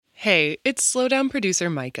Hey, it's Slowdown producer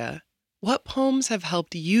Micah. What poems have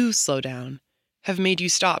helped you slow down, have made you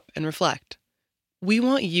stop and reflect? We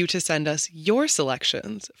want you to send us your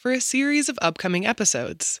selections for a series of upcoming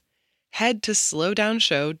episodes. Head to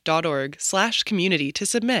slowdownshow.org/community to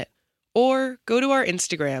submit, or go to our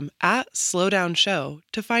Instagram at slowdownshow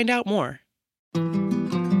to find out more.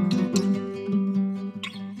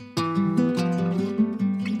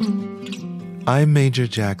 I'm Major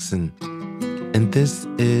Jackson, and this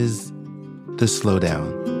is The Slowdown.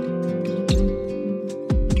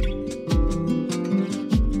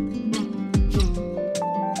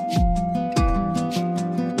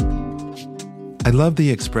 I love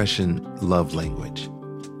the expression love language,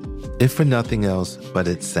 if for nothing else but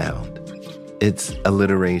its sound, its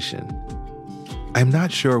alliteration. I'm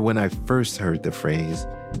not sure when I first heard the phrase,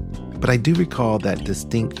 but I do recall that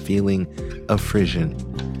distinct feeling of frisson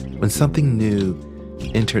when something new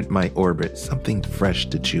entered my orbit, something fresh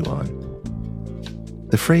to chew on.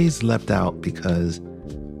 The phrase leapt out because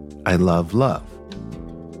I love love,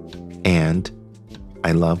 and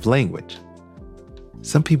I love language.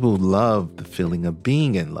 Some people love the feeling of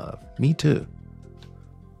being in love, me too.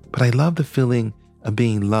 But I love the feeling of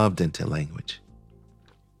being loved into language.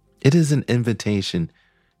 It is an invitation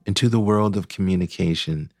into the world of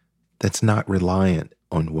communication that's not reliant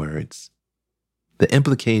on words. The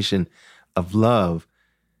implication of love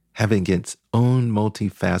having its own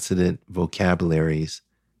multifaceted vocabularies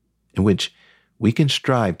in which we can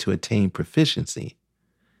strive to attain proficiency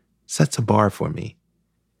sets a bar for me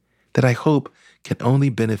that I hope can only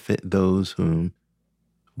benefit those whom,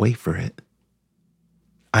 wait for it,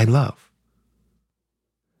 I love.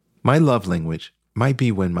 My love language might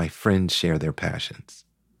be when my friends share their passions.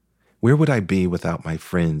 Where would I be without my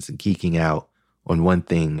friends geeking out on one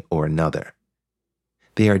thing or another?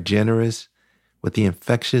 They are generous with the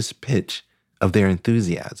infectious pitch of their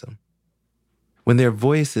enthusiasm. When their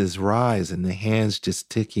voices rise and the hands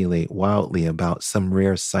gesticulate wildly about some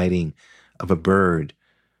rare sighting of a bird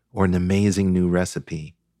or an amazing new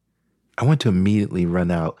recipe, I want to immediately run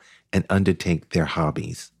out and undertake their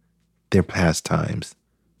hobbies, their pastimes,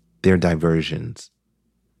 their diversions.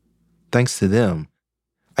 Thanks to them,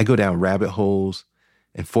 I go down rabbit holes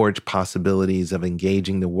and forge possibilities of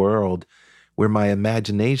engaging the world where my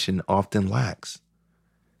imagination often lacks.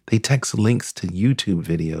 They text links to YouTube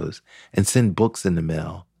videos and send books in the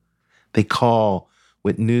mail. They call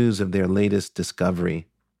with news of their latest discovery.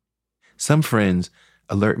 Some friends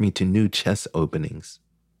alert me to new chess openings.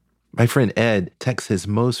 My friend Ed texts his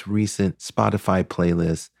most recent Spotify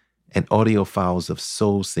playlist and audio files of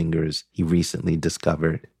soul singers he recently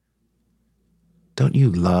discovered. Don't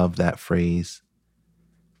you love that phrase?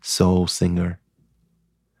 Soul singer.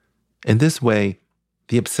 In this way,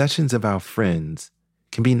 the obsessions of our friends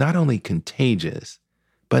can be not only contagious,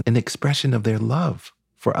 but an expression of their love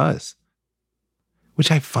for us, which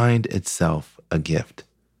I find itself a gift.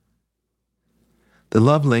 The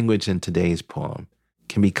love language in today's poem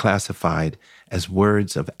can be classified as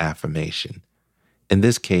words of affirmation. In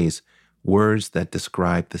this case, words that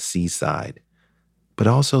describe the seaside, but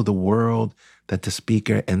also the world that the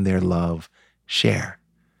speaker and their love share.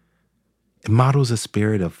 It models a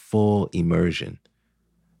spirit of full immersion,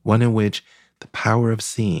 one in which the power of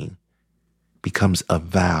seeing becomes a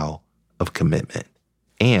vow of commitment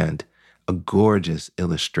and a gorgeous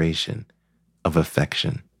illustration of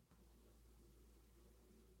affection.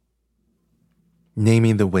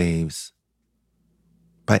 Naming the Waves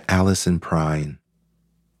by Alison Prine.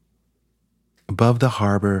 Above the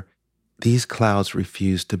harbor, these clouds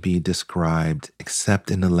refuse to be described except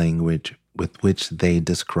in the language with which they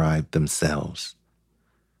describe themselves.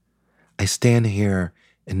 I stand here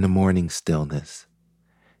in the morning stillness,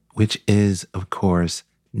 which is, of course,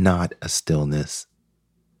 not a stillness.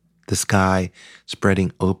 The sky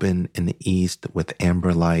spreading open in the east with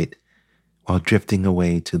amber light while drifting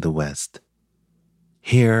away to the west.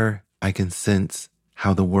 Here I can sense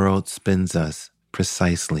how the world spins us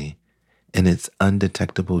precisely in its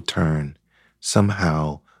undetectable turn,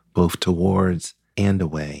 somehow both towards and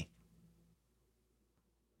away.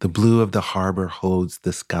 The blue of the harbor holds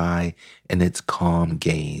the sky in its calm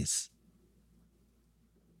gaze.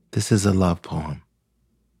 This is a love poem.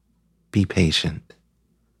 Be patient.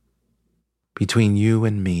 Between you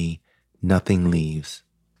and me, nothing leaves.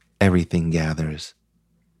 Everything gathers.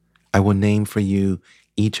 I will name for you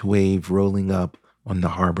each wave rolling up on the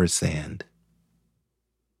harbor sand.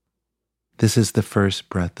 This is the first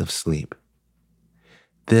breath of sleep.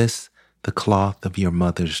 This, the cloth of your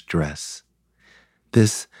mother's dress.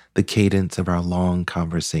 This, the cadence of our long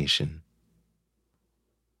conversation.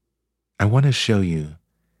 I want to show you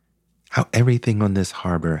how everything on this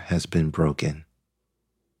harbor has been broken.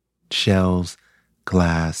 Shells,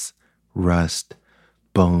 glass, rust,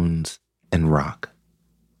 bones, and rock,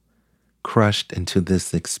 crushed into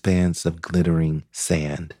this expanse of glittering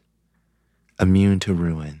sand, immune to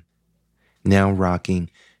ruin, now rocking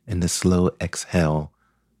in the slow exhale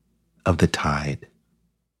of the tide.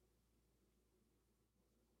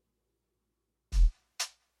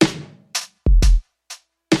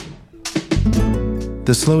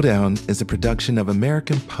 The Slowdown is a production of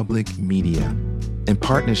American Public Media in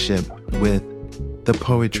partnership with the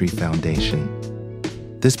Poetry Foundation.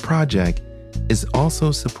 This project is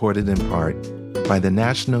also supported in part by the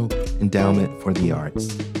National Endowment for the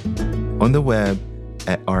Arts on the web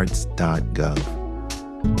at arts.gov.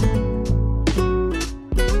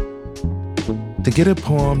 To get a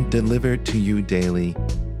poem delivered to you daily,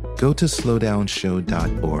 go to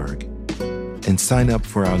slowdownshow.org and sign up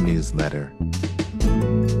for our newsletter.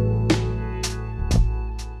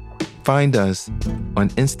 Find us on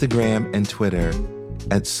Instagram and Twitter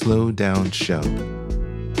at slowdownshow.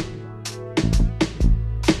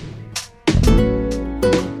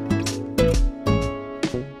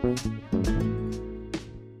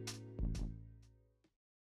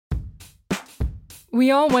 We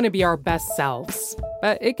all want to be our best selves,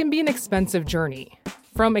 but it can be an expensive journey.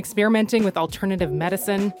 From experimenting with alternative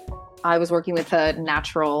medicine, I was working with a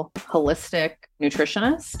natural, holistic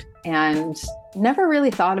nutritionist and never really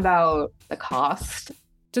thought about the cost,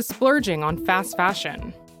 to splurging on fast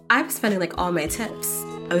fashion. I was spending all my tips.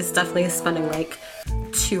 I was definitely spending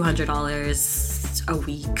 $200 a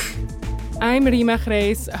week. I'm Rima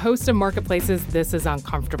Reis, host of Marketplace's This Is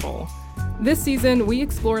Uncomfortable. This season, we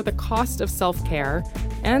explore the cost of self-care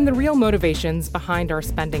and the real motivations behind our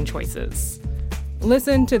spending choices.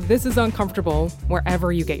 Listen to This Is Uncomfortable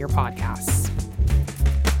wherever you get your podcasts.